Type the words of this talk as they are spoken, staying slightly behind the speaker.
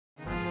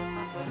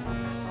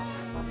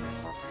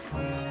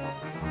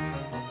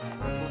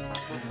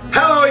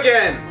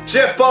again!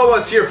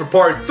 JeffPawa here for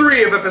part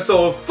 3 of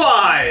episode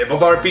 5 of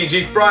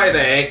RPG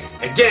Friday.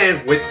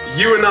 Again, with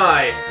you and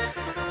I.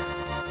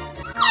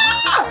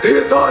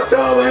 It's awesome!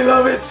 I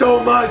love it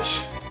so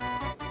much!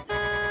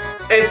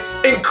 It's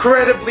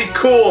incredibly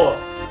cool!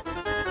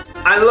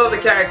 I love the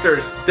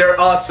characters.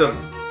 They're awesome.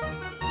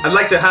 I'd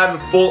like to have the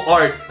full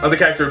art of the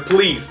character,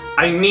 please.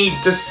 I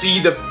need to see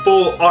the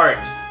full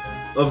art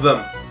of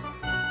them.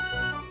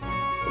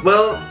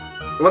 Well,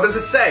 what does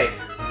it say?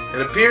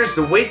 It appears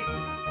the way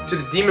to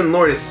the Demon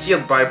Lord is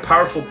sealed by a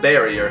powerful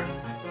barrier.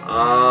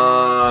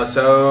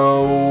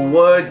 So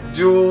why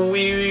do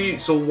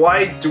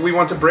we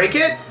want to break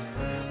it?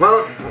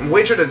 Well, I'm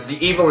wager that the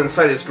evil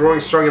inside is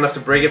growing strong enough to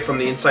break it from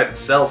the inside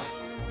itself.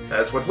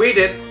 That's what we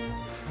did.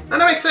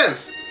 And that makes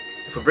sense.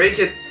 If we break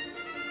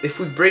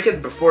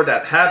it before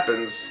that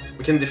happens,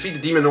 we can defeat the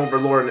Demon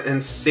Overlord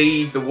and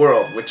save the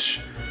world,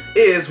 which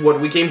is what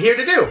we came here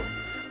to do.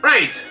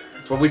 Right.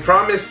 That's what we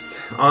promised.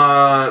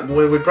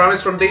 We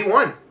promised from day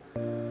one.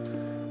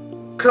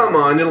 Come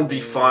on, it'll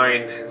be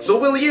fine. So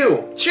will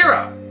you. Cheer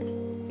up.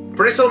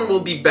 Pretty soon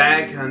we'll be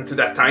back into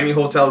that tiny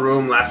hotel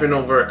room, laughing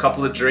over a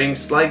couple of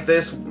drinks like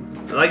this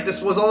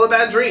was all a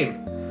bad dream.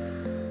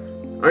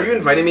 Are you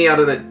inviting me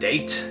out on a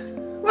date?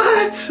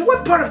 What?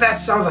 What part of that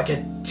sounds like a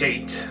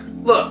date?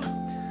 Look,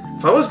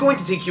 if I was going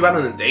to take you out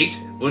on a date,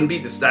 it wouldn't be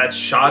just that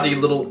shoddy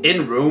little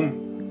inn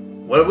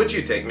room. Where would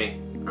you take me?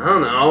 I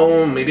don't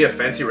know, maybe a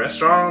fancy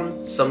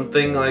restaurant?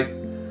 Something like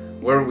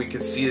where we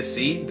could see the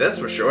sea, that's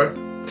for sure.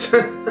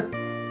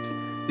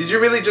 Did you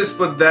really just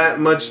put that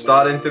much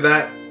thought into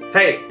that?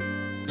 Hey,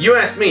 you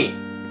asked me.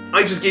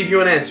 I just gave you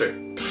an answer.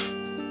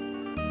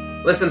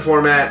 Pfft. Listen,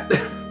 format.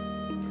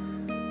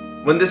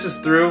 When this is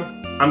through,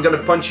 I'm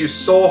gonna punch you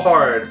so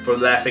hard for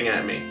laughing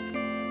at me.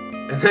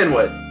 And then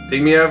what?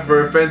 Take me out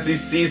for a fancy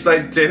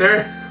seaside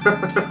dinner?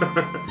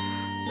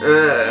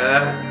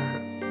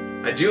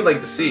 I do like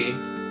the sea.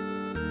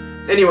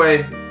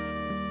 Anyway,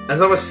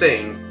 as I was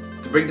saying,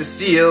 to break the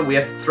seal, we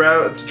have to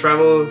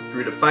travel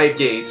through the 5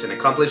 gates and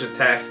accomplish a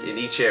task in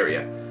each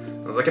area.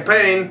 Sounds like a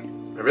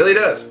pain. It really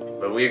does.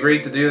 But we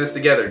agreed to do this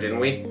together, didn't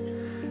we?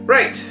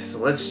 Right, so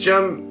let's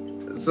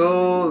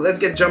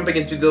get jumping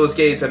into those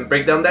gates and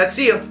break down that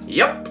seal.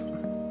 Yup.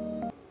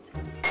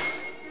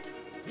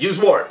 Use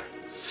warp.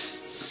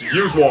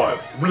 Use warp.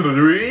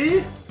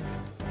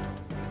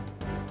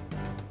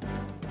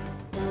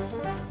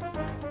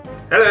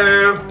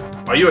 Hello.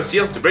 Are you a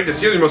seal? To break the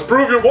seal, you must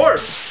prove your warp.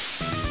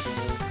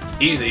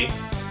 Easy.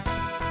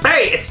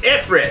 Hey, it's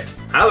Ifrit!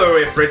 Hello,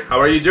 Ifrit. How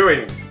are you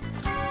doing?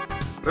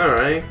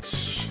 Alright.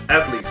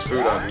 Athlete's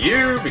food on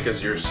you,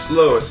 because you're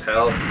slow as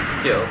hell in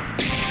skill.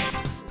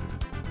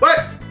 What?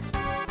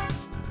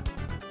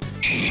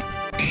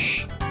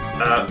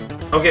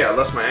 Okay, I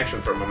lost my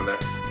action for a moment there.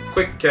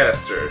 Quick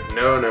caster.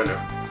 No.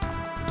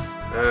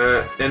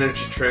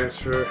 Energy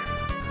transfer.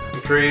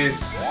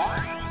 Increase.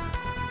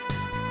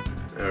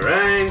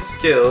 Alright,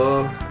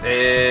 skill.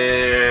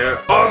 And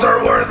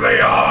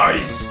otherworldly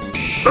eyes!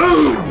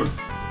 Boom!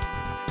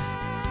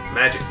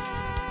 Magic.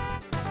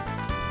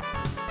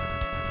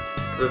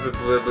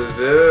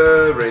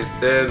 Raise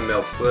dead,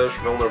 melt flesh,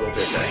 vulnerable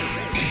to attacks.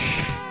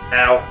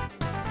 Ow.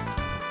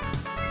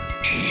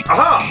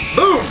 Aha!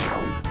 Boom!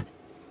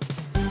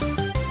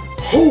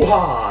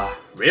 Hoo-ha!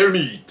 Rare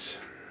meat.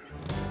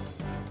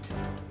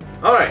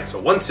 Alright, so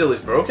one seal is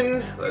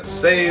broken. Let's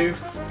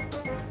save.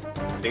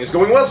 Everything's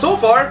going well so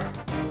far.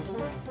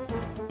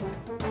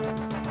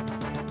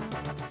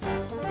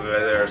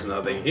 There's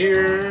nothing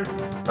here.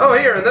 Oh,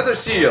 here, another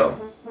seal.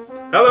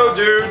 Hello,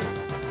 dude.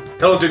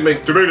 Hello, dude. To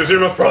make the seal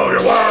must follow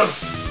your word.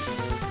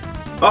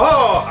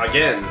 Oh,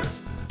 again.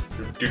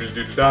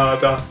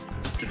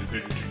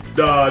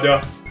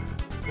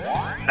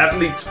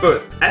 Athlete's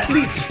foot.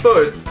 Athlete's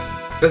foot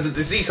is a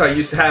disease I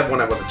used to have when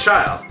I was a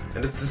child,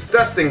 and it's a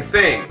disgusting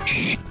thing.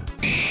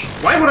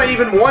 Why would I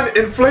even want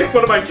to inflate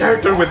one of my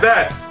characters with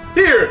that?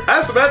 Here,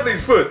 have some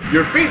athlete's foot.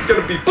 Your feet's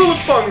gonna be full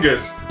of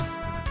fungus.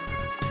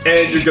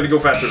 And you're gonna go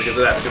faster because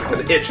of that, because it's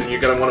gonna itch and you're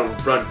gonna want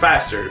to run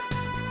faster.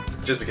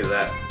 Just because of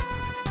that.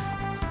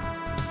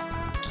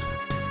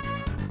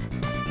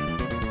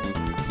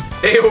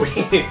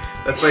 AoE!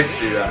 That's nice to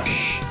do that.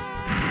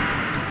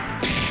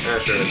 Yeah,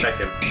 sure, attack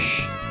him.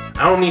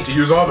 I don't need to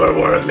use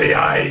otherworldly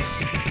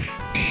eyes.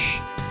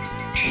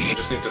 I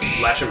just need to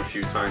slash him a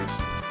few times.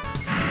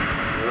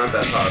 He's not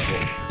that powerful.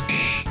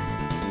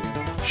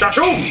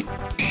 Shachoo!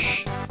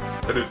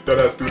 There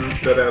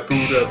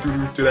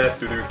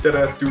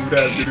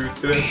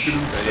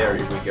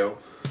we go.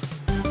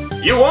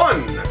 You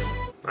won!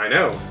 I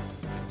know.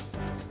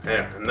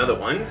 There, another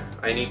one.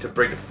 I need to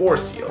break the 4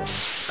 seal.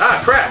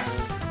 Ah, crap!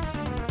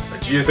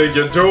 What do you think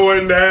you're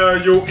doing there,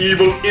 you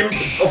evil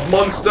imps of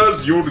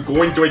monsters? You're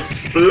going to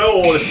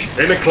explode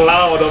in a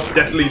cloud of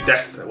deadly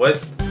death. What?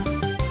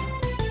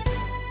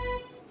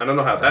 I don't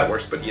know how that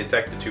works, but he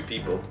attacked the 2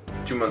 people.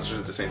 2 monsters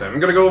at the same time. I'm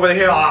gonna go over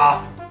here.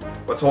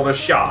 What's over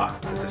Shah?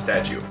 It's a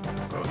statue.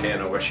 Okay,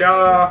 and over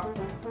Shah.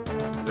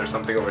 Is there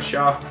something over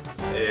Shah?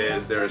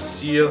 Is there a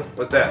seal?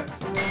 What's that?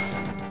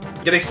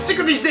 I'm getting sick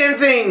of these damn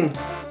things!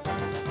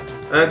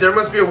 There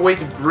must be a way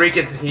to break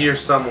it here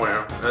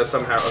somewhere,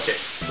 somehow. Okay,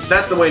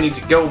 that's the way I need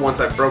to go once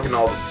I've broken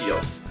all the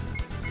seals.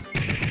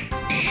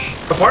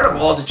 A part of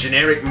all the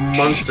generic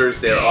monsters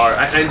there are,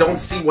 I don't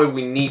see why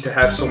we need to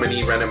have so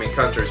many random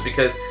encounters,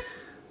 because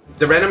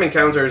the random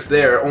encounters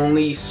there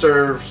only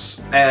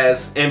serves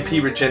as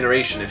MP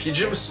regeneration. If you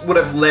just would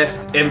have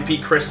left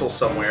MP crystals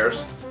somewhere,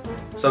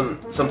 some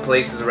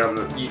places around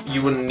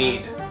you wouldn't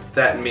need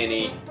that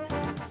many.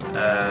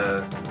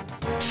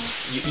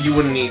 You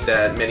wouldn't need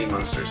that many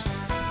monsters,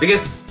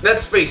 because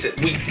let's face it,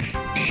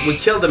 we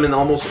killed them in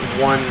almost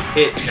one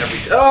hit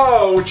every time.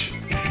 Ouch!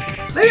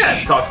 Maybe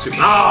I talked to him.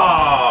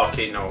 Oh,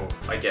 okay, no,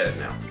 I get it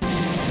now.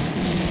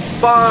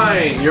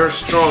 Fine, you're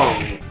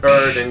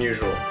stronger than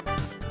usual.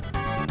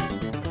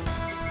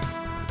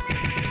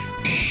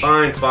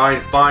 Fine.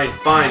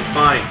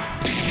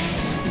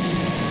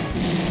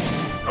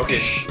 Okay,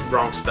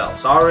 wrong spell.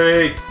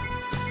 Sorry.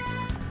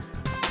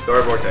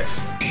 Door Vortex.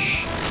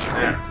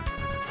 There.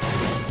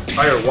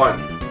 Fire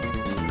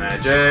 1.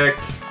 Magic.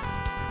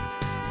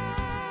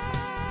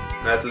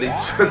 That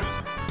leads.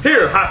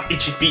 Here, have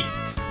itchy feet.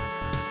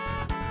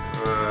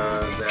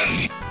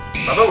 There.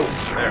 Ba-boom!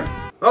 There.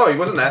 Oh, he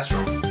wasn't that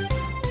strong.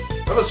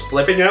 I was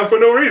flipping out for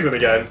no reason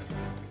again.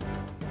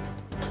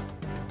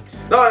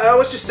 No, I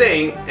was just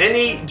saying,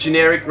 any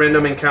generic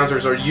random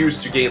encounters are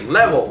used to gain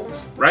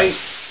levels, right?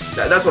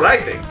 That's what I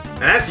think.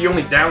 And that's the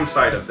only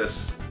downside of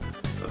this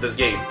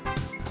game.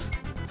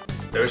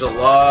 There's a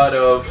lot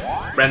of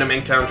random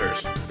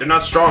encounters. They're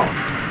not strong.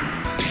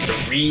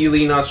 They're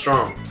really not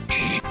strong.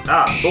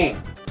 Ah,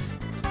 boom.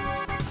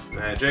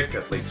 Magic,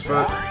 athlete's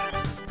foot.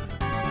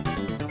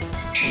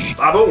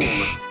 Ah, boom!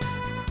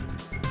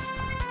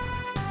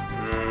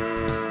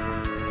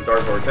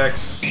 Dark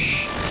Vortex.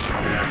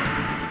 Yeah.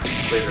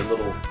 Play their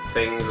little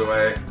things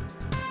away.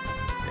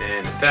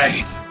 And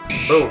attack.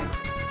 Boom.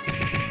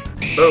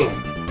 Boom.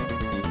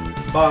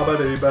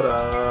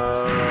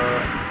 Ba-ba-dee-ba-da.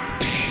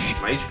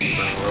 My HP's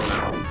running low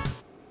now.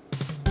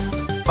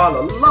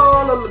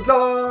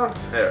 Fa-la-la-la-la-la.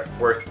 There.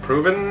 Worth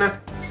proven.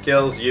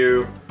 Skills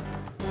you.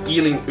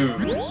 Healing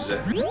ooze.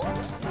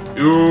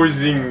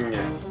 Oozing.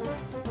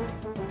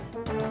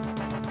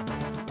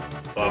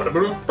 I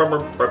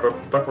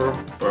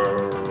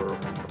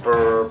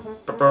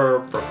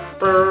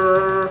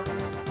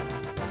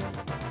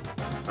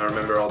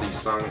remember all these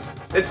songs.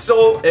 It's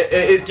so...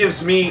 It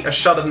gives me a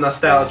shot of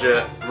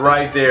nostalgia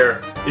right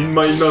there in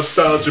my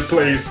nostalgia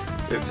place.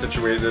 It's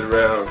situated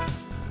around.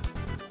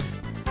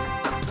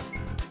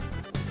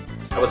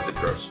 That was a bit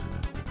gross.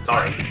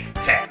 Sorry.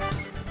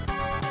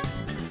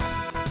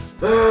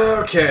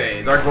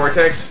 Okay, Dark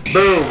Vortex.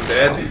 Boom,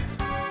 dead.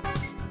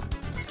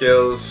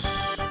 Skills.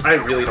 I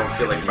really don't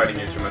feel like fighting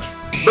you too much.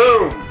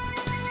 Boom!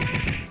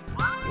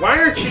 Why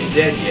aren't you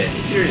dead yet?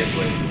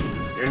 Seriously.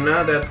 You're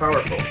not that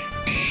powerful.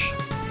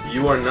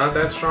 You are not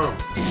that strong.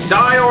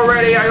 Die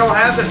already! I don't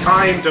have the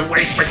time to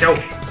waste my kill!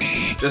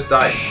 Just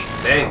die.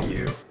 Thank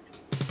you.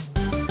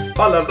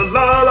 La la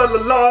la la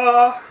la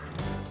la!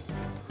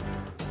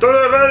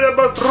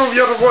 To prove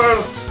your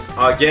worth!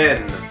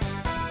 Again.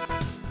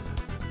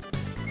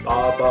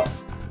 Baba.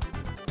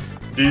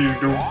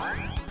 Dee-doo.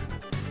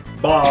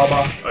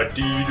 Baba.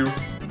 A-dee-doo.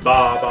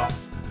 Baba.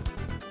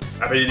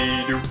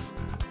 A-dee-doo.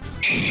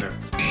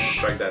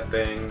 Strike that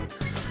thing.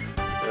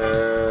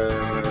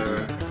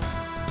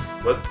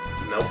 What?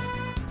 Nope.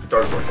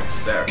 Dark Vortex.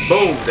 There.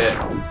 Boom! Dead.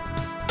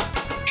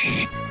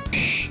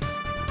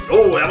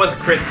 Oh, that was a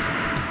crit.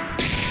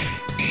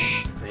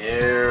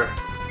 There.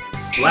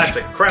 Slash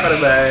the crap out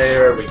of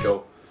there. There we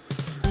go.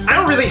 I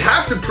don't really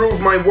have to prove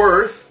my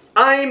worth.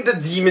 I'm the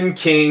Demon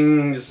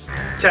King's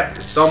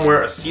captain.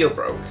 Somewhere a seal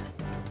broke.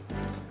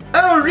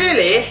 Oh,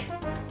 really?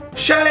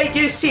 Shall I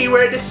go see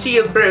where the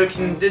seal broke?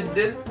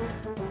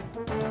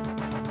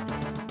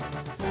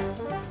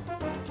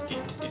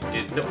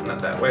 Nope, not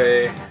that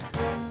way.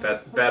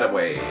 That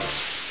way.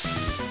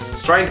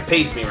 It's trying to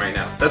pace me right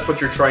now. That's what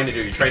you're trying to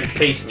do. You're trying to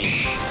pace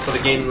me so the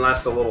game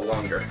lasts a little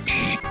longer.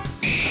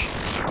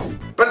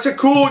 But it's a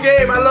cool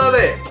game. I love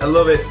it. I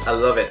love it. I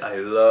love it. I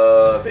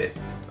love it.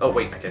 Oh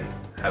wait, I can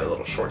have a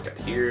little shortcut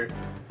here.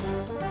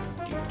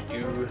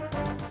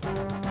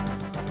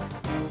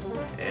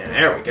 And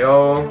there we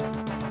go.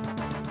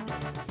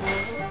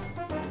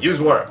 Use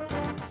warp.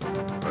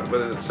 What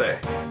does it say?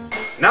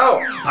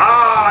 No!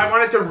 Ah, I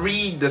wanted to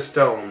read the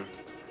stone.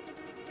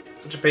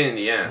 Such a pain in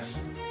the ass.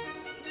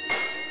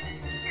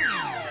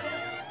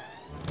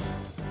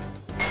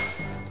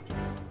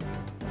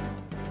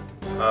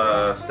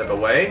 Step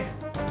away.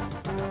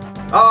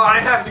 Oh, I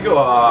have to go.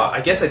 I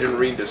guess I didn't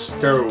read the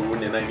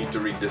stone, and I need to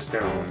read the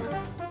stone.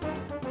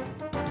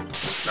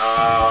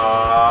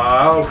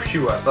 Oh,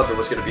 phew, I thought there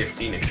was gonna be a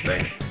phoenix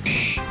thing.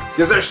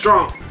 Because they're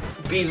strong.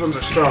 These ones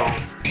are strong.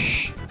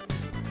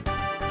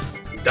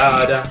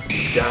 Da-da,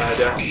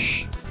 da-da,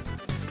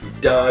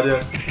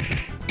 da-da.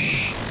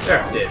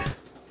 There, I did.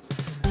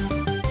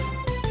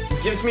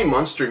 It gives me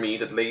monster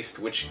meat, at least,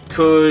 which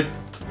could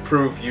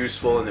prove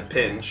useful in a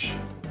pinch.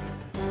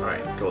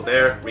 Alright, go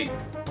there, read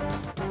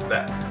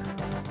that.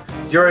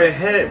 You're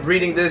ahead at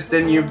reading this,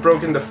 then you've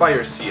broken the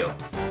fire seal.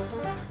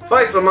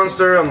 Fight some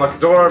monster, unlock a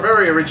door.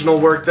 Very original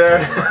work there.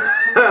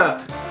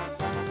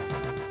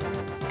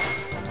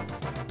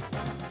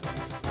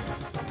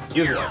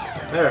 Use one.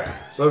 There.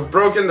 So I've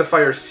broken the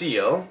fire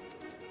seal.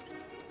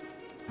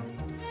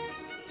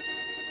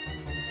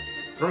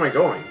 Where am I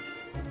going?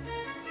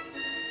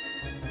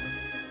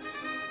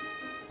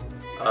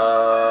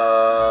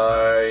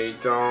 I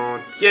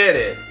don't get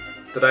it.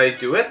 Did I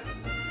do it?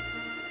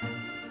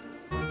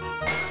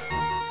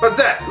 What's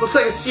that? Looks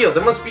like a seal.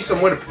 There must be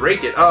some way to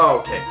break it. Oh,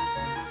 okay.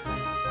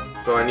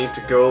 So I need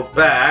to go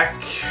back.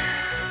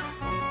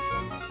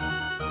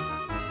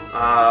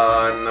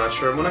 I'm not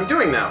sure what I'm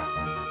doing now.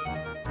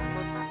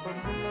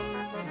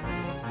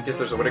 I guess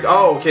there's a way to go.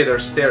 Oh, okay,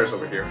 there's stairs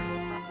over here.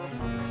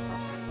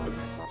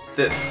 What's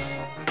this?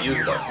 Use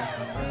one.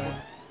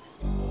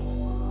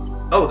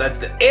 Oh, that's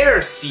the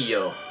air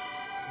seal.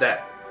 What's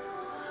that?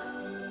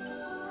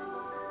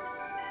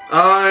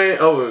 I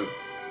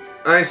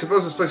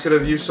suppose this place could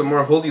have used some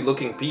more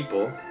holy-looking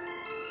people.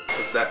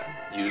 What's that?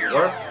 Use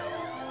warp?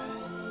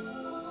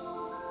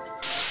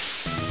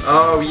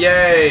 Oh,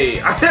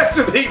 yay! I have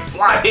to be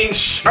flying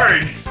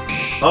sharks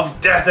of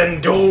death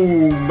and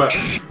doom!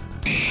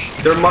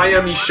 They're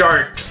Miami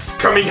sharks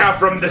coming out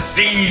from the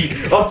sea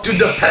up to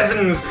the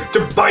heavens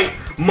to bite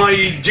my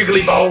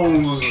jiggly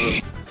balls!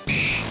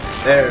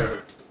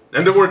 There.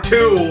 And there were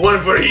two,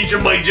 one for each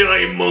of my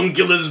giant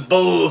monculus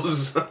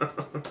balls!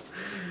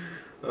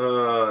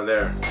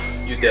 There.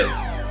 You dead.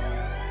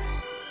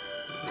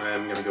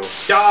 I'm gonna go.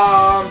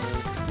 Yeah!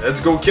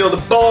 Let's go kill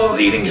the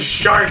balls-eating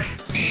shark!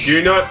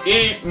 Do not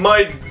eat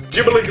my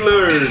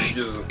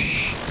gibberly-glurgs!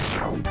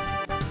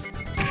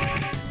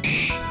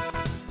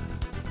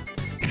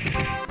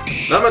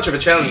 Not much of a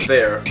challenge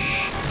there.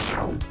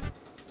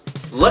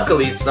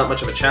 Luckily, it's not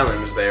much of a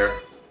challenge there.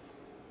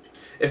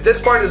 If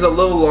this part is a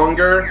little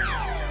longer,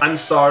 I'm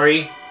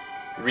sorry.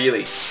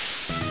 Really.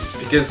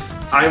 Because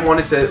I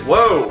wanted to...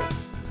 Whoa!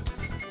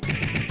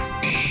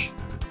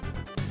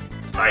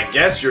 I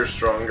guess you're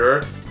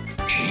stronger.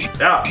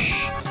 Yeah.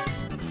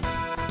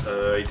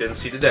 I didn't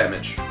see the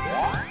damage.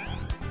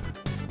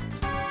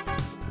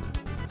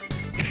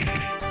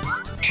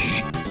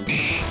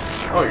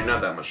 Oh, you're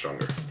not that much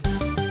stronger.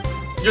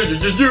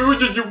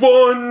 You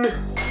won!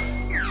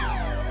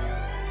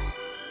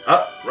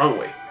 Ah, wrong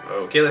way.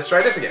 Okay, let's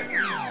try this again.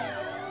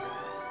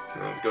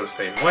 Let's go the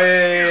same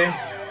way.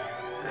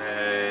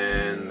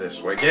 And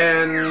this way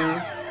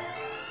again.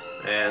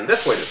 And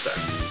this way this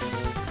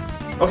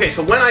time. Okay,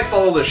 so when I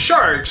follow the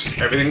sharks,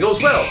 everything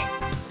goes well.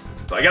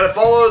 So I gotta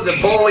follow the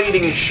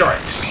ball-eating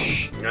sharks.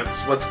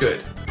 That's what's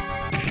good.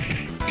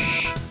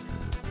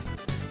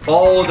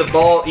 Follow the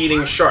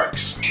ball-eating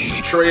sharks. It's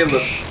a trail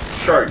of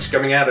sharks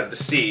coming out of the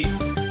sea.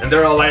 And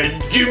they're all like,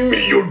 give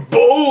me your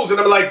balls! And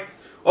I'm like,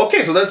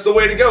 okay, so that's the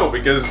way to go,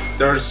 because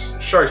there's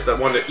sharks that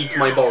want to eat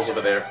my balls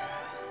over there.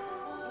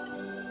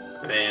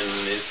 And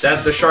is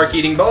that the shark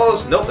eating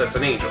balls? Nope, that's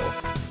an angel.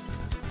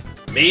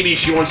 Maybe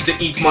she wants to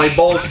eat my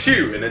balls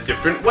too, in a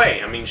different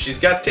way. I mean, she's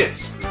got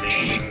tits.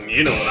 I mean,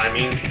 you know what I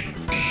mean.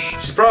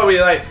 She's probably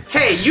like,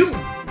 hey, you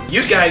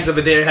guys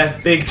over there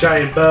have big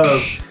giant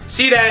balls.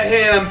 See that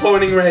hand I'm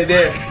pointing right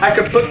there? I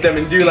could put them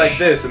and do like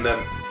this and then...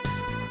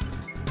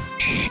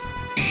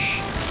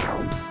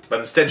 But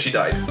instead she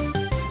died.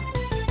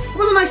 It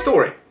was a nice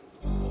story.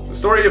 The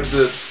story of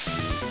the...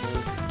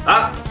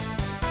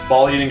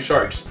 ball-eating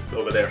sharks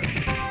over there.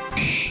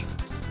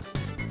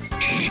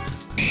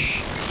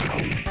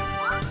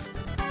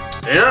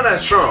 They're not that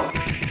strong.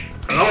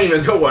 I don't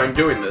even know why I'm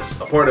doing this.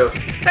 A part of,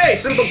 hey,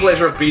 simple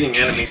pleasure of beating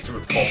enemies to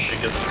a pulp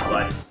because it's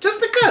fun. Just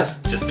because.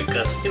 Just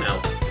because, you know.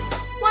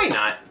 Why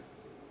not?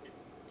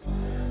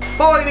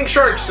 Ball-eating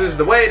sharks is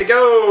the way to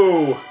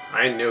go!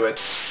 I knew it.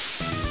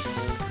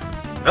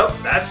 Oh,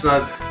 that's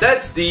not...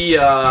 That's the,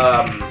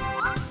 I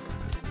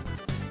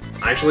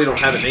actually don't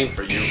have a name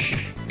for you.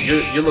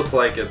 You look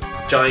like a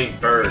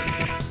giant bird.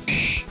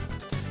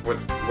 With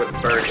a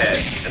bird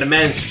head. And a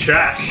man's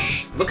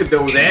chest. Look at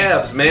those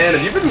abs, man.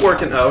 Have you been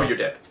working... Oh, you're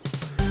dead.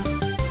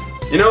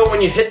 You know,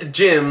 when you hit the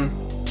gym,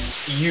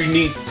 you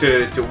need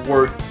to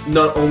work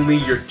not only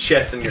your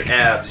chest and your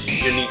abs,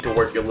 you need to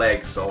work your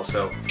legs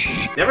also.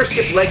 Never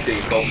skip leg day,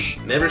 folks.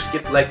 Never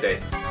skip leg day.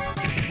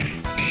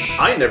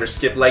 I never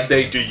skip leg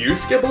day. Do you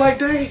skip leg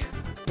day?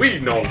 We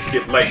don't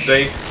skip leg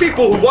day.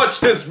 People who watch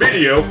this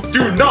video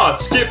do not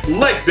skip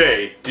leg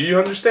day. Do you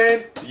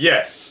understand?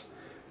 Yes.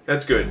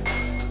 That's good.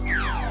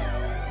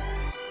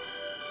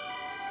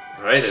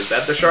 Alright, is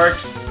that the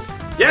sharks?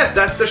 Yes,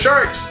 that's the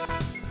sharks!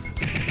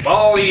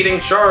 Ball-eating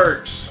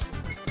sharks!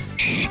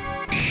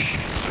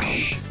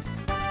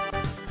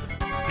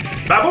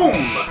 Ba-boom!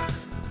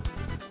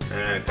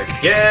 And I attack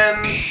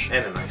again,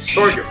 and then I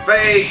sword your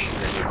face,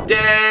 and then you're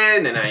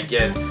dead, and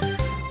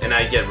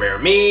I get rare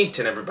meat,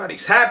 and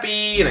everybody's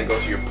happy, and I go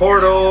to your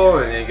portal,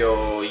 and they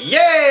go,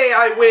 yay,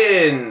 I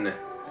win!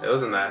 It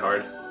wasn't that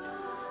hard.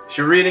 If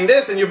you're reading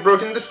this, then you've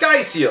broken the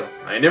sky seal.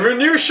 I never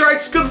knew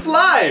sharks could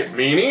fly!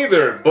 Me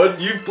neither, but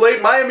you've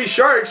played Miami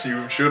Sharks,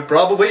 you should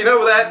probably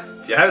know that.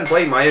 If you haven't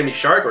played Miami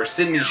Shark or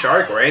Sydney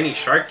Shark or any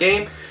shark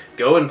game,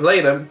 go and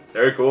play them.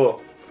 They're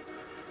cool.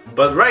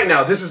 But right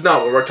now, this is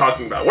not what we're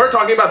talking about. We're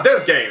talking about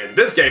this game, and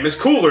this game is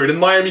cooler than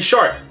Miami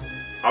Shark.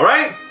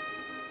 Alright?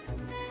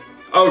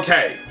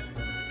 Okay.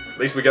 At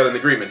least we got an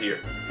agreement here.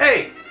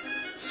 Hey,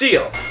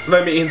 Seal,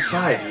 let me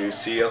inside you,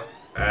 Seal.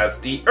 That's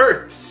the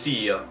Earth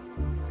Seal.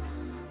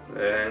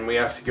 And we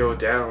have to go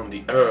down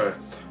the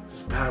Earth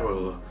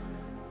spiral.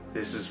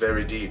 This is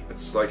very deep.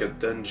 It's like a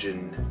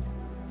dungeon.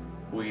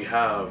 We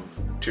have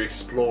to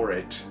explore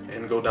it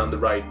and go down the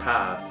right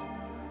path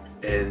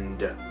and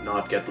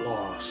not get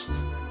lost.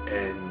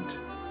 And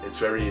it's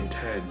very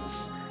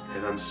intense.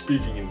 And I'm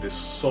speaking in this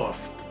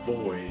soft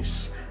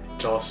voice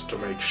just to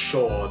make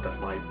sure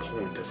that my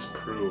point is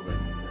proven.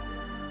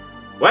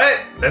 What?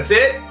 That's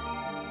it?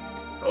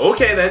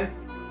 Okay then.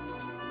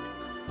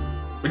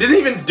 We didn't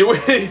even do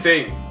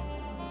anything.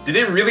 Did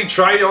they really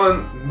try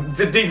on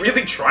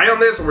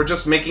this, or we're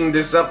just making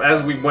this up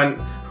as we went?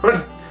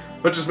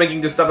 We're just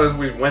making this stuff as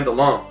we went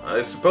along. I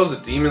suppose the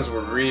demons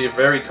were really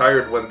very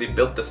tired when they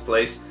built this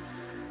place.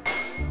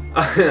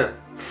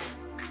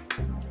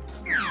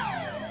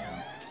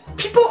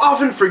 People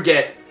often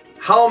forget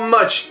how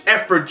much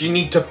effort you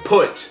need to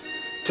put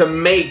to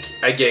make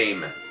a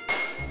game.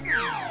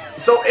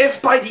 So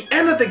if by the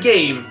end of the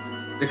game,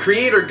 the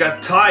creator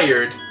got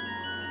tired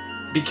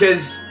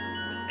because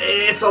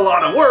it's a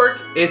lot of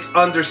work, it's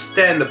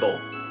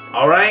understandable.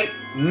 Alright?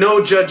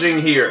 No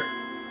judging here.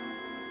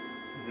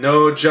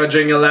 No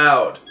judging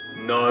allowed.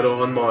 Not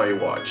on my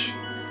watch.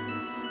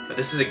 Now,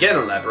 this is again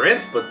a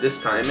labyrinth, but this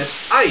time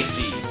it's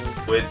icy.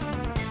 With...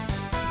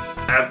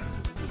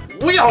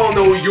 we all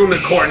know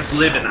unicorns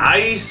live in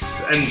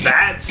ice, and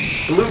bats,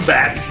 blue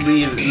bats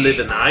live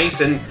in ice,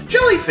 and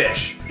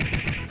jellyfish.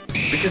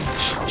 Because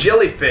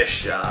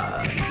jellyfish,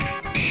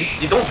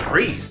 they don't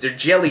freeze, they're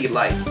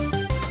jelly-like.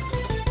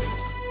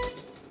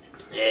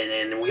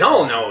 And we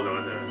all know,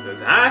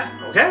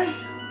 huh? Okay?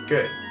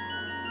 Good.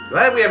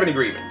 Glad we have an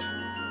agreement.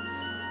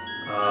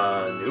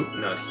 Nope,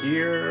 not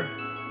here.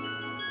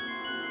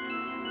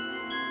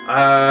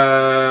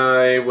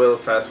 I will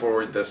fast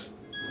forward this.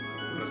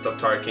 I'm gonna stop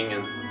talking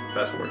and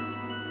fast forward.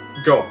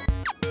 Go.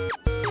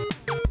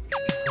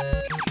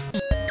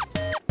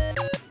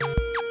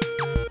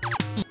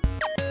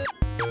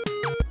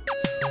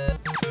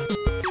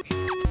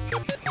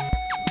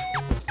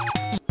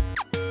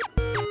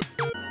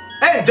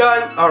 And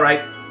done!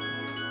 Alright.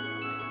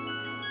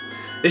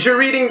 If you're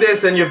reading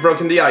this, then you've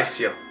broken the ice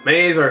seal.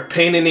 Maze are a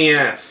pain in the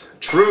ass.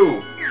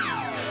 True.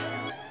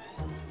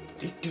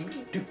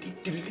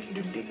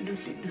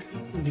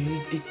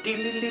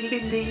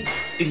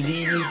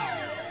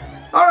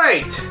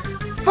 Alright.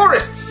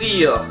 Forest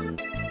seal.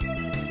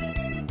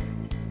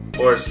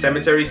 Or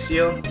cemetery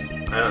seal?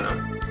 I don't know.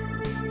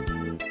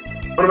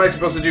 What am I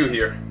supposed to do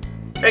here?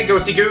 Hey,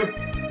 Ghosty Goo.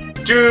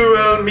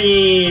 Duel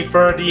me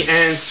for the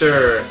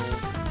answer.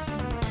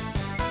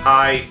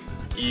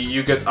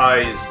 You get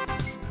eyes.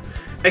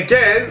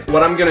 Again,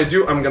 what I'm gonna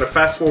do, I'm gonna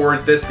fast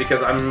forward this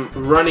because I'm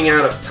running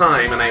out of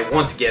time and I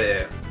want to get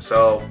it.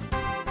 So,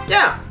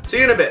 yeah, see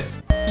you in a bit.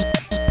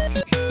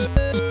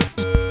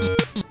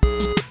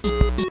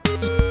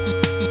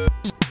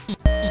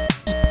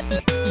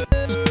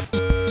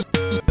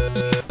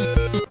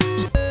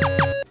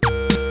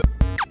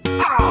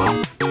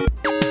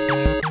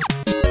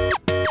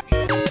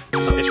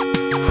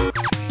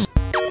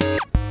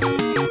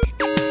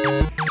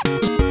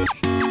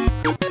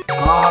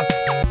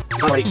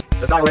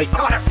 That's not already.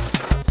 Come on here.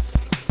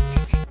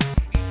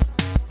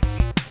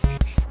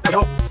 There we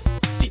go.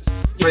 Jesus.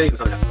 Keep ready.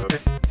 That's not enough. Okay.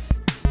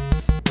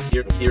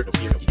 Here, here,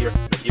 here, here,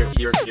 here,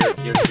 here, here,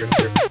 here, here,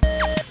 here.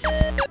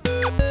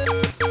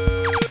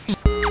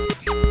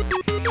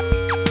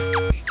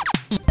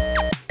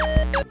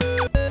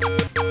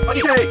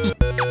 Okay.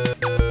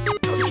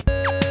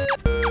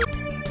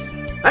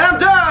 I'm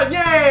done!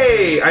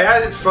 Yay! I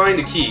had to find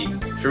a key.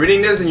 If you're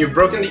reading this and you've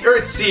broken the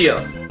Earth Seal,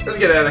 let's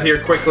get out of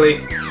here quickly.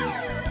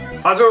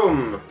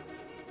 Azum!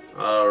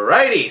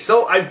 Alrighty,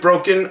 so I've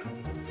broken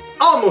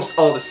almost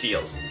all the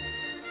seals.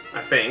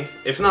 I think.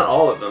 If not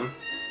all of them.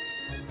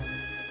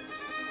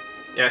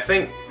 Yeah, I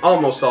think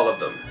almost all of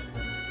them.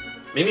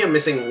 Maybe I'm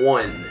missing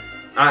one.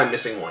 I'm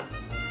missing one.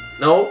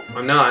 No,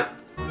 I'm not.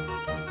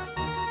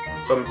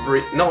 So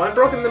no, I've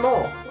broken them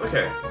all.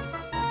 Okay.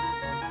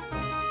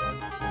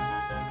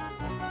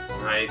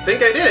 I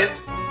think I did it.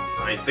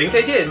 I think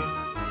I did.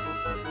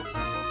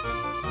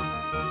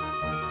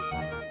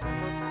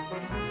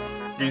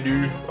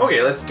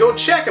 Okay, let's go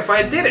check if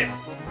I did it.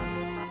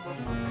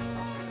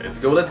 Let's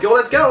go, let's go,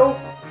 let's go.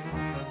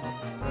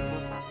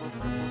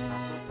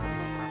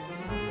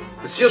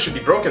 The seal should be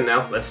broken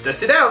now. Let's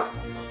test it out.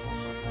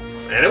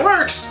 And it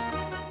works.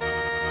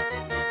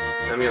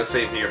 I'm gonna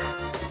save here.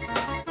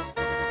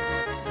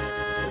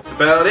 That's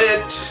about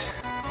it.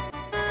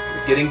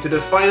 We're getting to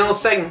the final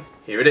segment.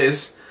 Here it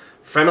is.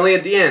 Family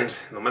at the end.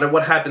 No matter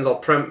what happens, I'll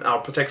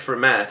protect for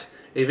Matt,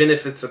 even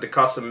if it's at the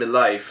cost of my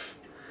life.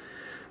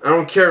 I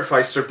don't care if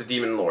I serve the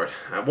Demon Lord.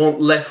 I won't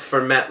let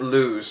for Matt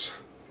lose.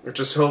 I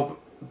just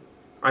hope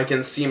I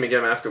can see him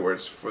again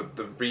afterwards for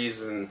that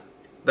reason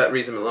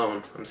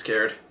alone. I'm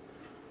scared.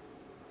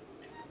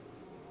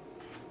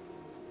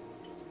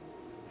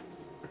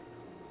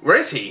 Where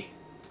is he?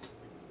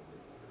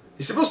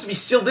 He's supposed to be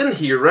sealed in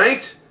here,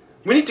 right?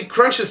 We need to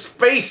crunch his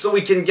face so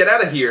we can get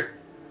out of here.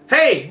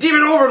 Hey,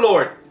 Demon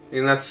Overlord!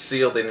 He's not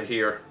sealed in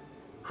here.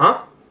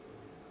 Huh?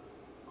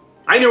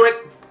 I knew it!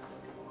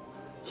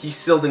 He's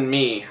sealed in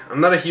me.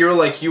 I'm not a hero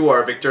like you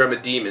are, Victor. I'm a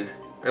demon.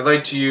 I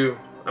lied to you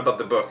about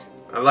the book.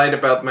 I lied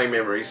about my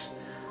memories.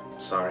 I'm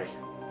sorry.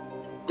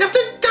 You have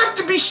got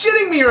to be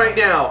shitting me right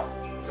now!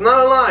 It's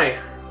not a lie.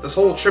 This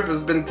whole trip has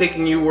been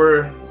taking you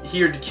were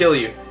here to kill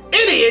you.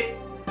 Idiot!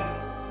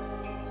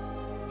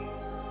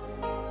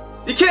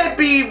 You can't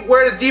be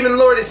where the Demon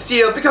Lord is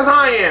sealed because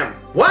I am.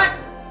 What?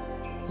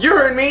 You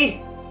heard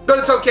me? But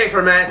it's okay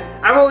for Matt.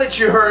 I won't let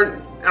you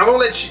hurt. I won't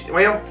let you.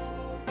 Well,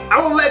 I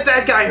won't let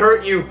that guy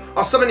hurt you.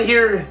 I'll summon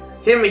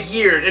him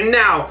here and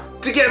now.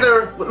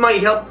 Together with my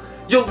help,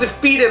 you'll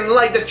defeat him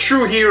like the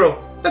true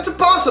hero. That's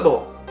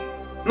impossible.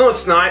 No,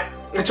 it's not.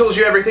 I told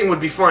you everything would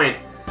be fine.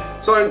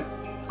 So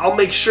I'll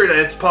make sure that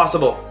it's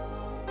possible.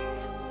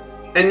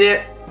 And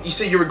yet, you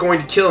said you were going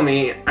to kill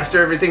me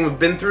after everything we've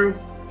been through?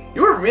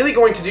 You were really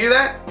going to do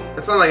that?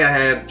 It's not like I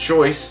had a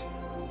choice.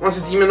 Once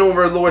the Demon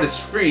Overlord is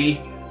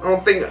free, I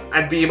don't think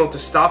I'd be able to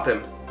stop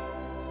him.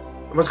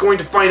 I was going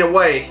to find a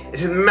way. It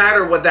didn't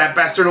matter what that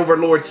bastard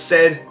Overlord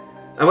said.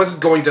 I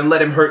wasn't going to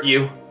let him hurt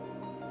you.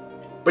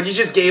 But you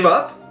just gave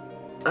up?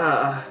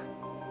 I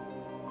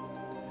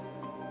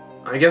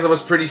guess it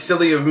was pretty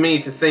silly of me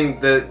to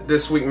think that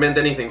this week meant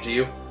anything to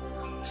you.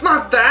 It's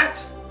not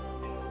that!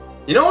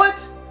 You know what?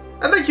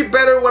 I like you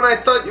better when I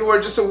thought you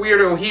were just a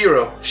weirdo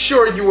hero.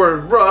 Sure, you were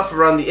rough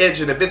around the edge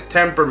and a bit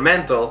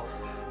temperamental,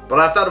 but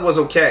I thought it was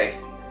okay.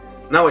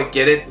 Now I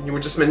get it. You were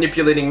just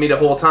manipulating me the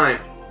whole time.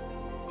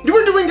 You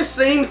were doing the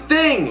same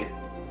thing!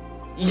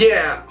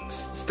 Yeah,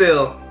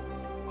 still.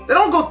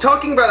 Don't go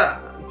talking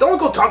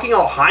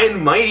all high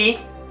and mighty.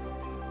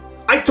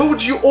 I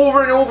told you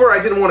over and over I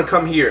didn't want to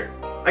come here.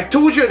 I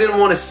told you I didn't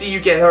want to see you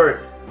get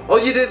hurt. All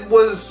you did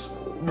was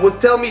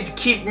tell me to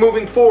keep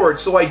moving forward,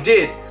 so I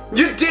did.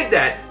 You did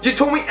that! You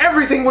told me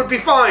everything would be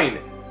fine!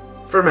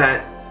 For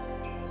Matt.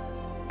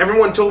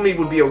 Everyone told me it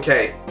would be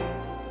okay.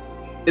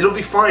 It'll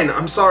be fine,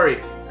 I'm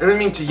sorry. I didn't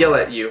mean to yell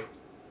at you.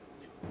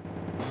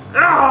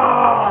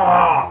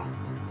 Ah!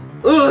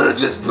 Ugh,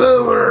 this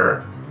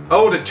power!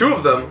 Oh, the two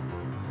of them?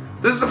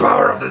 This is the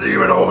power of the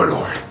Demon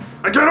Overlord.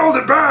 I can't hold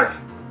it back!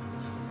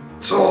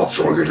 It's a lot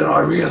stronger than I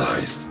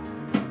realized.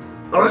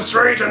 All this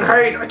rage and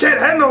hate, I can't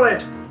handle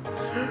it!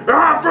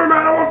 Ah, for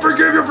Matt, I won't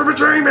forgive you for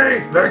betraying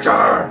me!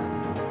 Victor!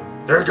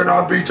 There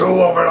cannot be two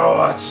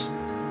overlords.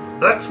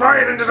 Let's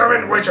fight and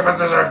determine which of us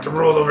deserve to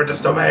rule over this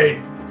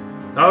domain.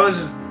 How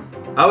is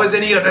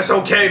any of this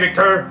okay,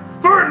 Victor?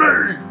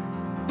 Finally!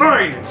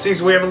 Fine, it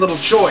seems we have a little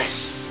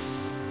choice.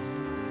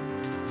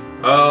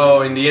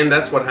 Oh, in the end,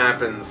 that's what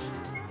happens.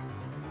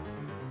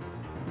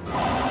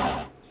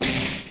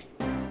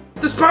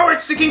 This power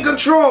is seeking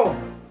control!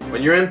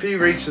 When your MP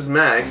reaches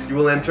max, you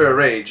will enter a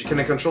rage. You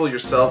cannot control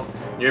yourself,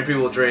 and your MP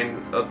will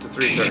drain up to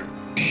 3 turns.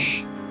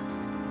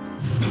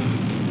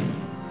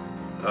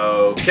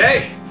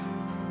 Okay.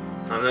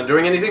 I'm not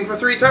doing anything for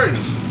 3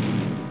 turns.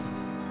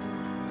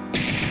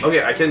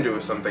 Okay, I can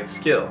do something.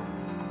 Skill.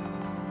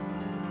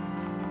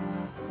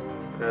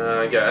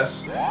 I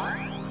guess.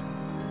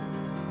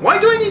 Why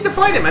do I need to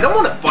fight him? I don't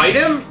want to fight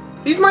him.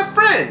 He's my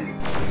friend.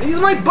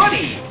 He's my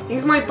buddy.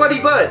 He's my buddy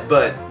bud,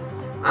 but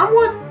I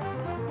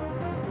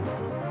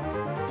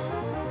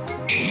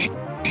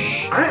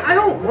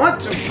don't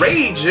want to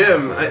rage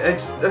him. I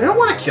don't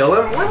want to kill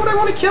him. Why would I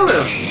want to kill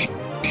him?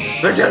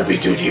 There can't be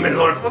 2 Demon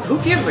Lords. Well,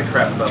 who gives a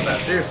crap about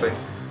that? Seriously.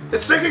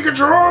 It's taking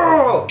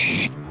control!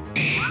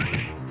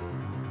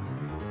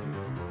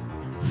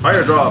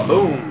 Fire draw.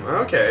 Boom.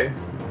 Okay.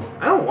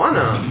 I don't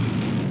wanna.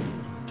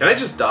 Can I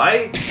just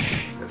die?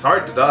 It's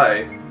hard to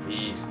die.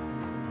 Ease.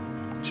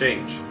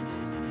 Change.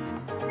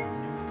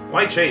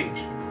 Why change?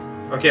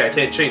 Okay, I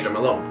can't change. I'm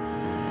alone.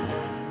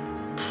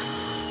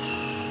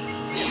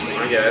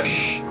 I guess.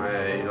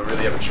 I don't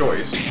really have a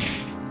choice.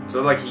 It's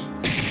not like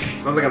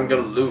it's not like I'm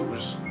gonna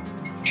lose.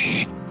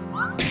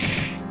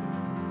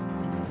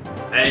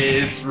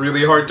 It's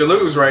really hard to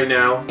lose right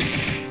now.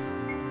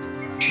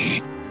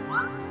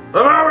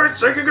 The power is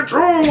taking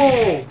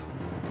control!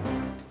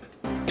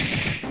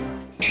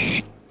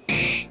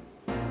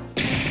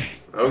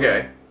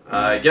 Okay.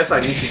 I guess I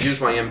need to use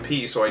my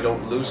MP so I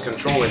don't lose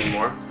control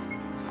anymore.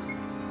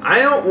 I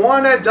don't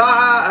want to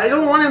die. I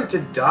don't want him to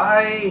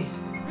die.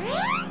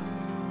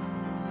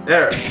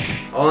 There.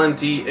 All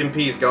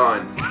MP is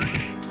gone.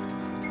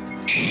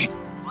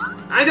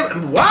 I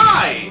don't...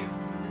 Why?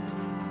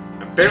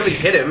 I barely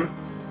hit him.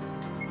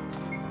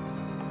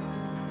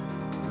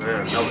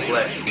 No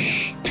flesh.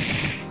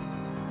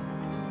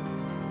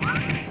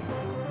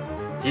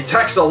 He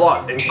attacks a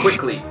lot and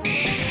quickly.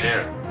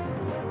 There.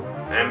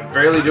 I'm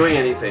barely doing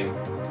anything.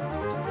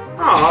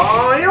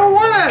 Aw, I don't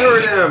want to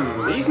hurt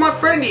him. He's my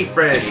friendly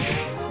friend.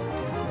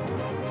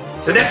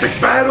 It's an epic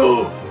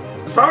battle.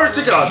 His power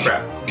to God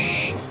crap.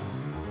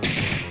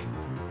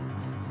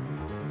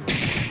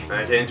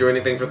 I can't do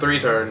anything for 3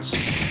 turns.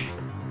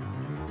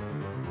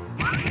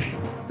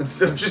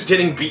 I'm just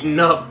getting beaten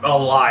up a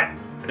lot.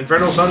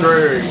 Infernal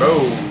Sunray,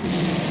 boom.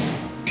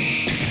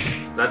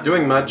 Not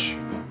doing much.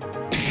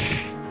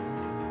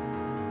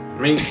 I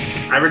mean,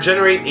 I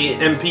regenerate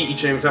MP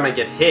each and every time I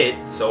get hit,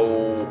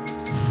 so...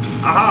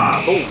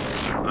 Aha! Boom!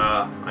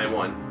 I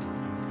won.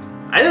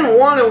 I didn't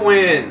want to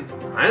win!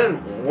 I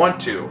didn't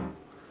want to.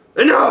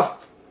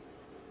 Enough!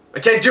 I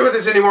can't do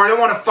this anymore, I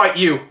don't want to fight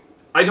you!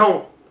 I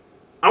don't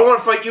want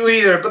to fight you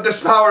either, but this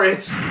power,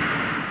 it's...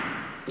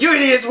 You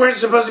idiots weren't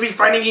supposed to be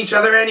fighting each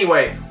other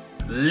anyway!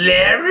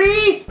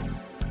 Larry?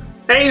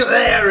 Hey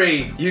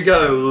Larry! You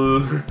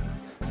gotta...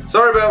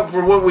 Sorry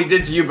for what we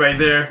did to you back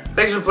there.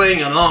 Thanks for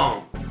playing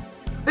along.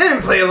 I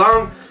didn't play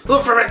along.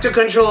 Lucifer took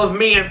control of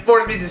me and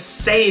forced me to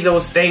say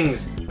those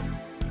things.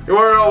 You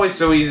were always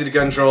so easy to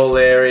control,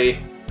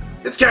 Larry.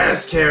 It's kinda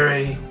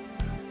scary.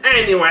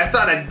 Anyway, I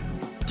thought I'd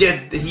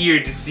get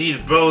here to see the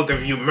both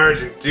of you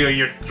merge into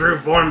your true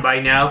form by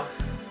now.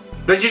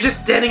 But you're just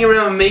standing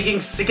around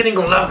making sickening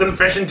love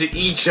confession to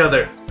each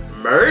other.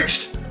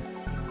 Merged?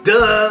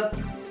 Duh!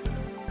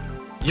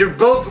 You're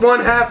both one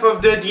half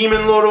of the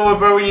Demon Lord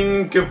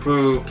Overpowering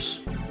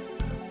Kapoops.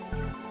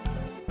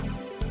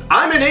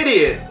 I'm an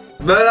idiot,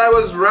 but I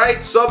was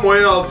right some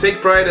way. I'll take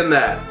pride in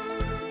that.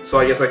 So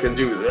I guess I can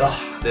do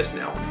this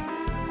now.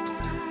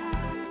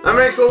 That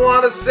makes a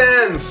lot of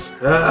sense.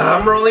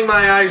 I'm rolling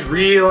my eyes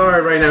real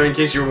hard right now in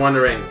case you're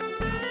wondering.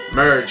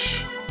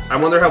 Merge. I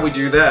wonder how we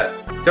do that.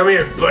 Come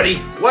here,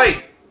 buddy.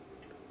 Wait.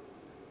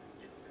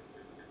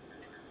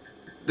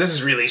 This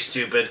is really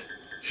stupid.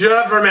 Shut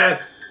up for a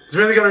minute. It's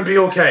really gonna be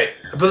okay.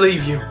 I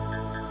believe you.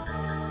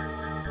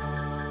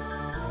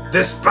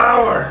 This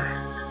power.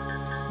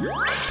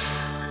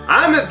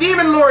 I'm the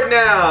Demon Lord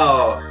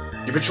now!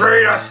 You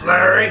betrayed us,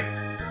 Larry!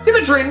 You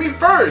betrayed me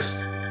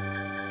first!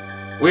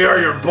 We are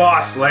your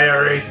boss,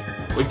 Larry.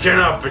 We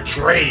cannot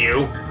betray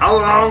you. How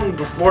long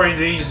before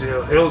these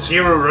hills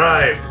here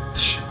arrived?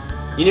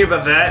 You knew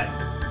about that?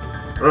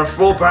 Our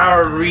full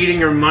power of reading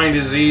your mind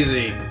is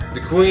easy.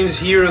 The Queen's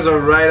heroes are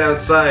right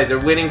outside. They're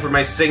waiting for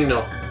my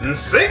signal. And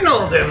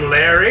signal them,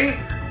 Larry!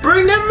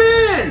 Bring them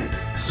in!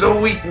 So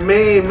we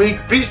may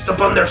feast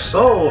upon their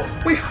soul.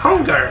 We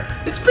hunger.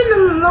 It's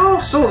been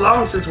so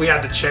long since we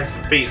had the chance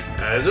to feast.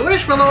 As you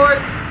wish, my lord.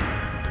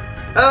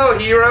 Hello,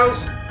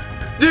 heroes.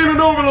 Demon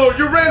Overlord,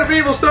 your reign of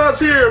evil stops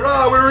here.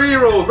 We're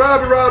heroes.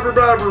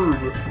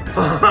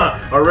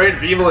 Our reign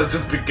of evil has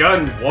just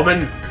begun,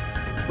 woman.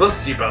 We'll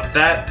see about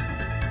that.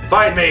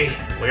 Fight me.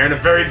 We're in a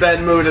very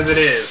bad mood as it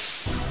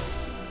is.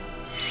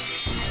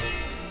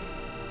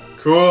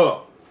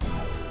 Cool.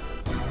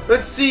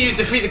 Let's see you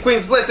defeat the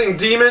Queen's blessing,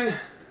 demon.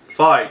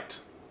 Fight.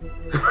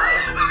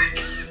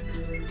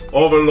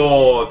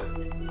 Overlord.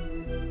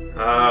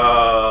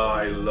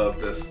 I love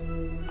this.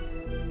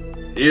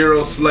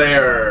 Hero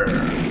Slayer.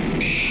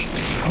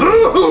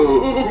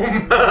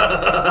 Boom!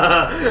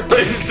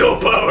 I'm so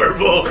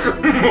powerful.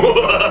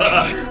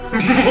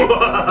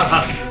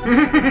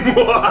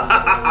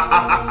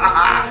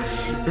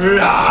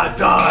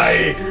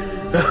 Die.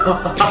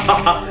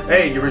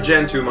 Hey, you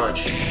regen too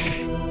much.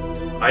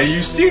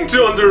 You seem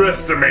to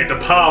underestimate the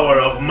power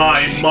of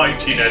my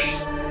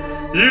mightiness.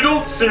 You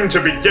don't seem to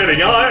be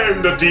getting I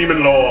am the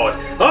Demon Lord.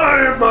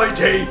 I am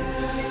mighty.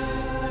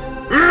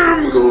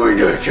 I'm going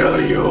to kill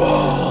you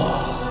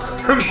all.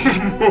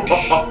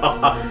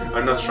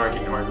 I'm not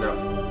striking hard enough.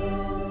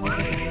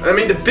 I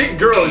mean, the big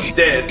girl is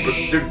dead, but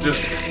they're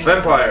just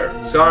vampire.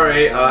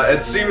 Sorry,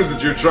 it seems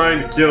that you're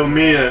trying to kill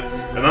me,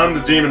 and I'm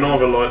the Demon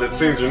Overlord. It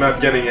seems you're not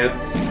getting it.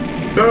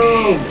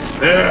 Boom!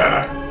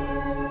 There!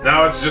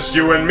 Now it's just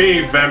you and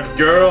me, vamp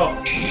girl.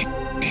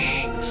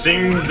 It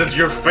seems that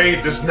your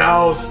fate is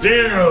now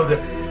sealed.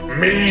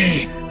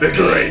 Me, the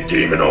great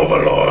Demon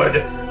Overlord.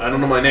 I don't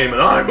know my name,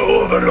 and I'm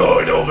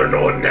Overlord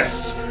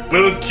Overlordness.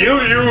 Will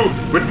kill you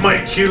with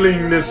my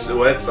killingness.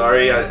 What?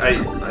 Sorry,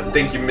 I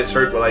think you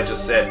misheard what I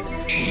just said.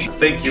 I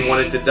think you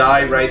wanted to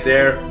die right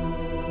there.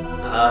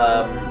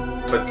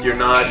 But you're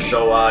not,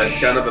 so it's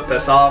kind of a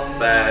piss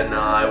off, and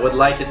I would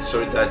like it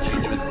so that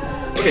you do it.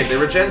 Okay, they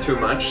regen too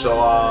much, so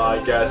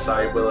I guess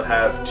I will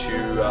have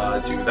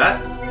to do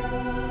that.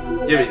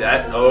 Give me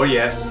that. Oh,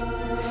 yes.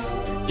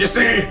 You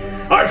see,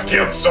 I've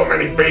killed so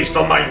many beasts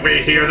on my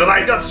way here that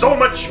I got so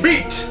much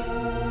meat!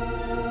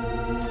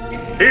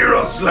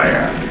 Hero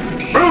Slayer!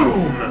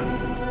 Boom!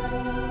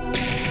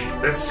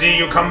 Let's see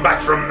you come back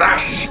from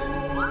that!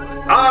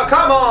 Ah,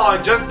 come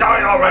on! Just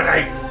die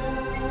already!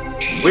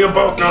 We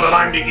both know that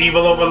I'm the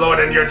evil overlord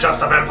and you're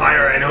just a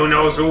vampire, and who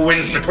knows who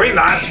wins between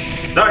that?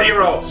 The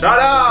hero! Shut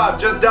up!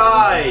 Just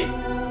die!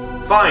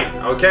 Fine,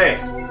 okay.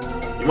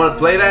 You wanna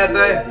play that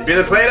way? You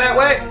wanna play that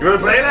way? You wanna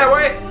play that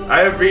way?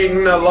 I have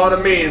eaten a lot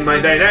of meat in my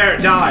day. There,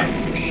 die!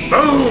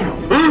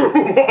 Boom!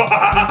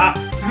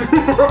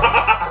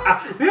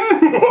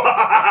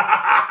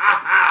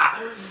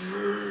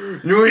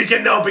 We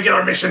can now begin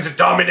our mission to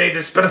dominate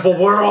this pitiful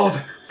world.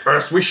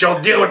 First, we shall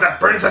deal with that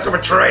princess who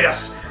betrayed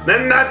us.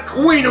 Then that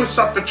queen who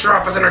sought to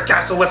trap us in her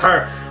castle with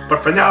her.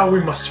 But for now,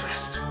 we must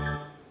rest.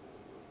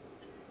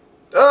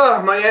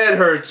 Ugh, my head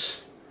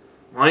hurts.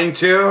 Mine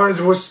too. It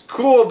was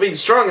cool being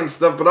strong and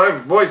stuff, but our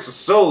voice was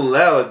so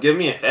loud, it gave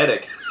me a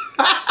headache.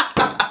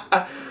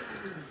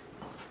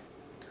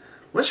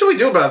 What should we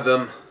do about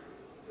them?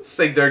 Let's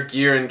take their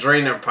gear and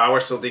drain their power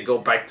so they go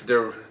back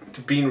to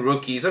being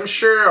rookies. I'm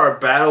sure our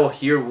battle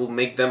here will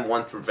make them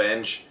want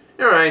revenge.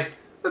 Alright,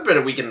 we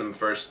better weaken them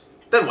first.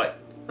 Then what?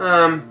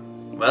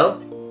 Well,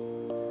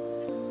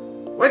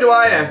 why do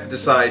I have to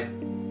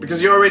decide?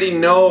 Because you already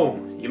know.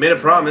 You made a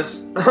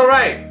promise.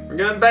 Alright, we're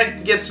going back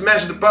to get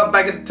smashed in the pub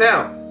back at the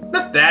town.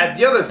 Not that,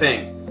 the other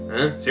thing.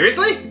 Huh?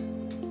 Seriously?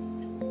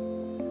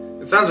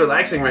 It sounds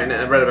relaxing right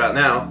about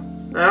now.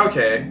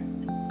 Okay.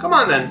 Come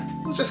on then.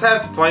 We'll just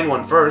have to find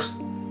one first.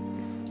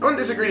 I wouldn't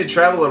disagree to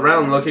travel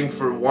around looking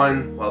for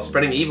one while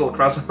spreading evil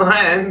across the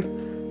land.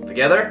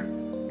 Together?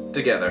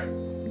 Together.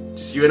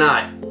 Just you and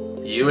I.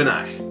 You and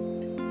I.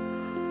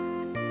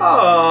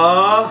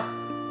 Aww.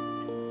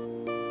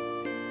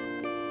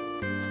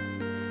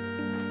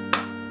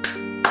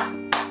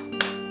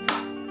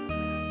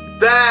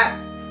 That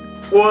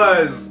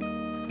was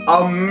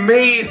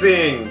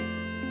amazing!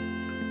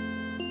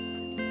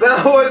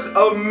 That was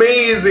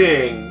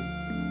amazing!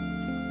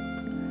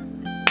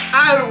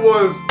 That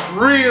was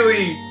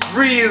really,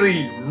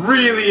 really,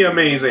 really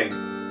amazing!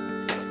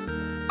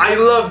 I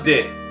loved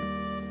it!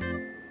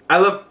 I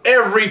love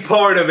every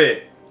part of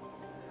it!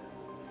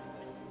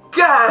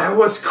 God, that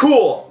was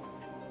cool!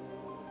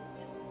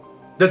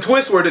 The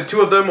twist where the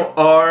two of them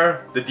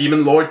are the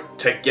Demon Lord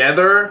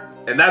together,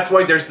 and that's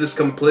why there's this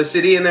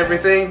complicity and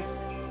everything.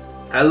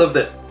 I loved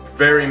it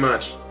very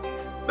much.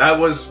 That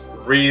was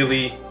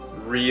really,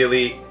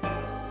 really,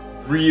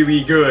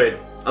 really good.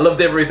 I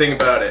loved everything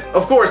about it.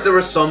 Of course, there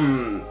were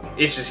some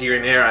itches here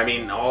and there. I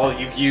mean, all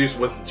you've used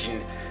was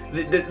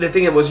the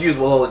thing that was used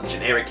was all the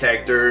generic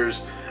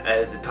characters.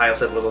 The tile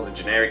set was all the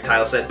generic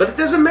tile set, but it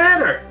doesn't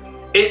matter.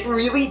 It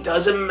really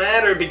doesn't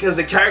matter because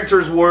the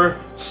characters were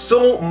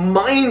so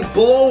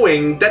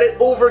mind-blowing that it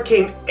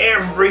overcame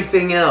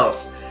everything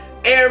else.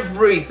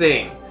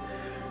 Everything.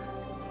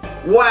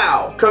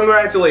 Wow,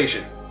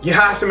 congratulations. You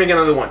have to make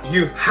another one.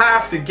 You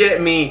have to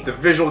get me the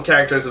visual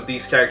characters of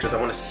these characters. I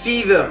want to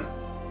see them.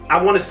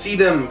 I want to see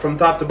them from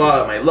top to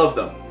bottom. I love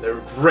them. They're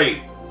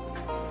great.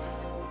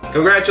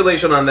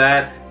 Congratulations on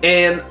that.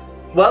 And,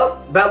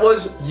 well, that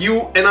was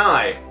You and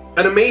I.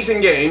 An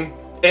amazing game.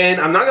 And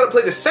I'm not going to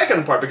play the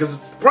second part because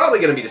it's probably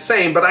going to be the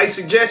same, but I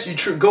suggest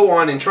you go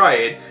on and try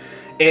it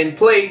and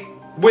play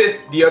with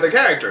the other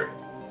character.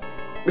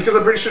 Because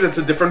I'm pretty sure it's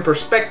a different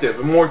perspective,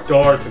 a more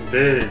dark and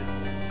big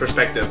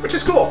perspective, which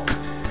is cool.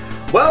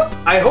 Well,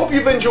 I hope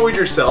you've enjoyed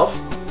yourself.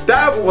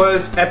 That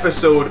was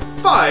episode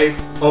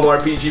 5 of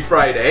RPG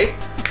Friday,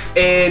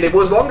 and it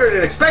was longer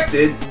than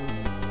expected,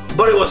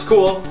 but it was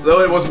cool,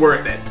 so it was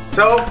worth it.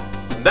 So,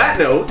 on that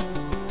note,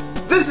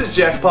 this is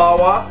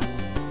JeffPawa,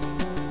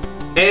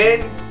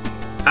 and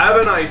have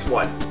a nice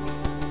one.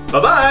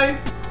 Bye-bye!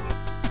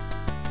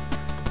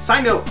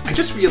 Side note, I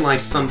just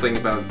realized something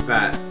about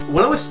that.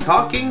 When I was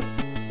talking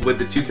with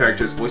the two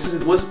characters' voices,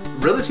 it was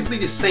relatively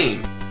the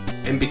same.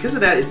 And because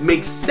of that, it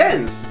makes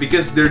sense,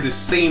 because they're the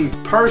same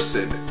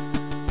person,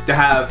 to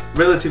have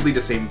relatively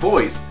the same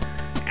voice.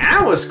 And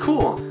that was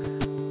cool.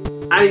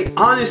 I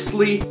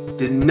honestly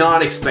did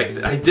not expect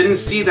it. I didn't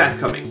see that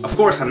coming. Of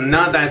course, I'm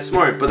not that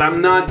smart, but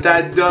I'm not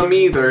that dumb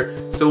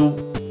either. So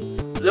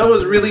that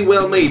was really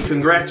well made.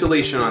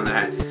 Congratulations on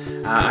that.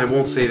 I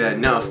won't say that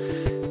enough.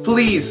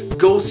 Please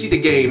go see the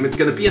game. It's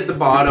gonna be at the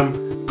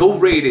bottom. Go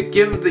rate it.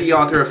 Give the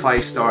author a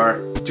 5-star.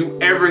 Do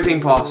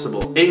everything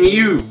possible. And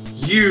you,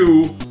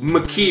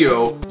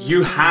 Makio,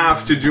 you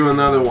have to do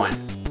another one.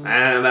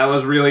 And that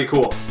was really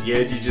cool. Yeah,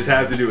 you just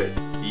have to do it.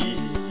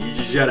 You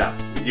just shut up.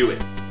 Do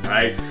it.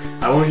 Alright?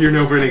 I won't hear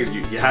no for an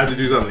excuse. You have to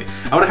do something.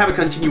 I want to have a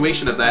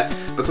continuation of that,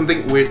 but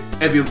something with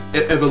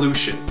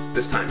evolution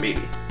this time,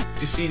 maybe.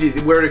 To see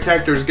where the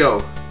characters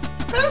go.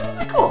 That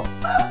would be cool.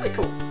 That would be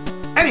cool.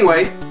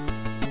 Anyway,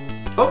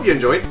 hope you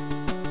enjoyed.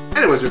 And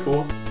it was your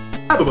cool.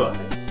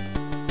 Bye-bye.